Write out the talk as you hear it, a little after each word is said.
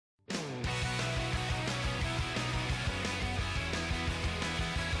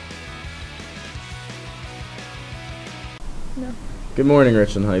No. Good morning,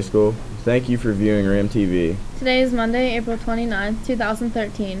 Richland High School. Thank you for viewing RAM TV. Today is Monday, April 29th,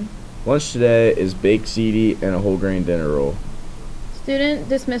 2013. Lunch today is baked ziti and a whole grain dinner roll. Student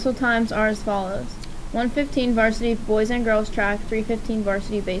dismissal times are as follows. 1:15 varsity boys and girls track, 3:15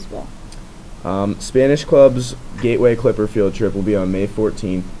 varsity baseball. Spanish Club's Gateway Clipper field trip will be on May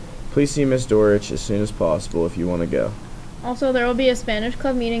 14th. Please see Miss Dorich as soon as possible if you want to go. Also, there will be a Spanish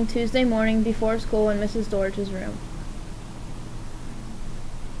Club meeting Tuesday morning before school in Mrs. Dorich's room.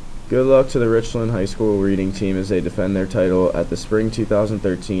 Good luck to the Richland High School reading team as they defend their title at the Spring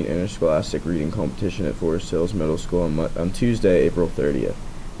 2013 Interscholastic Reading Competition at Forest Hills Middle School on Tuesday, April 30th.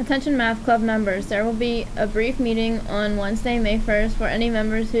 Attention Math Club members, there will be a brief meeting on Wednesday, May 1st for any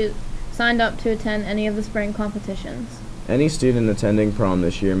members who signed up to attend any of the spring competitions. Any student attending prom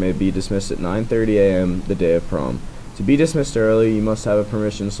this year may be dismissed at 9:30 a.m. the day of prom. To be dismissed early, you must have a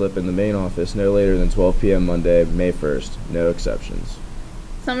permission slip in the main office no later than 12 p.m. Monday, May 1st. No exceptions.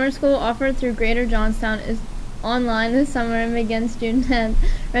 Summer school offered through Greater Johnstown is online this summer and begins June 10th.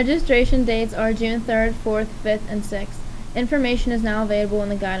 Registration dates are June 3rd, 4th, 5th, and 6th. Information is now available in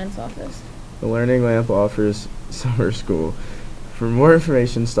the guidance office. The Learning Lamp offers summer school. For more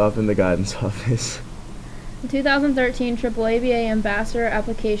information, stop in the guidance office. The 2013 AAABA Ambassador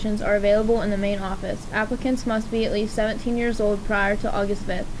applications are available in the main office. Applicants must be at least 17 years old prior to August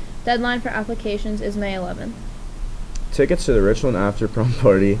 5th. Deadline for applications is May 11th. Tickets to the Richland After Prom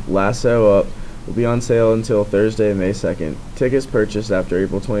Party, Lasso Up, will be on sale until Thursday, May 2nd. Tickets purchased after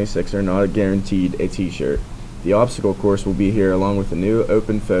April 26th are not guaranteed a t-shirt. The obstacle course will be here along with a new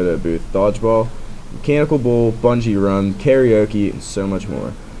open photo booth, dodgeball, mechanical bull, bungee run, karaoke, and so much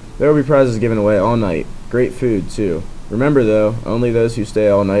more. There will be prizes given away all night. Great food, too. Remember, though, only those who stay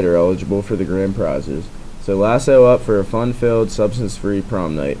all night are eligible for the grand prizes. So lasso up for a fun-filled, substance-free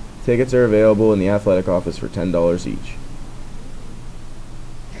prom night. Tickets are available in the athletic office for $10 each.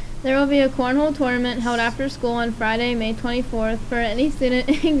 There will be a cornhole tournament held after school on Friday, May 24th for any student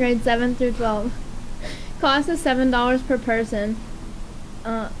in grades 7 through 12. Cost is $7 per person.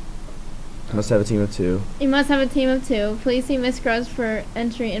 Must have a team of 2. You must have a team of 2. Please see Ms. Grubbs for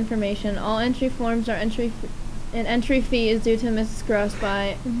entry information. All entry forms are and entry fee is due to Mrs. Grubbs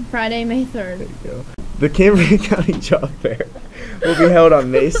by Friday, May 3rd. There you go. The Cambria County Job Fair will be held on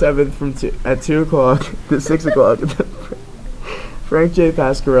May 7th at 2 o'clock to 6 o'clock at the Frank J.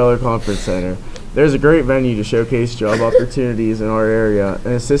 Pasquarello Conference Center. There's a great venue to showcase job opportunities in our area and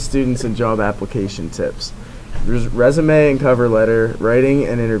assist students in job application tips. There's resume and cover letter, writing,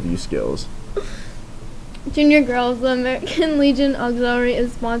 and interview skills. Junior girls, the American Legion Auxiliary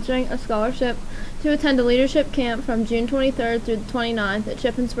is sponsoring a scholarship to attend a leadership camp from June 23rd through the 29th at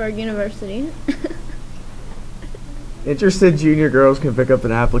Shippensburg University. Interested junior girls can pick up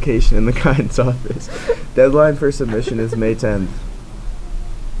an application in the guidance office. Deadline for submission is May 10th.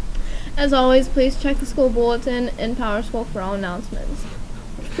 As always, please check the school bulletin in Power School for all announcements.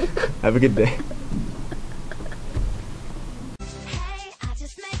 Have a good day.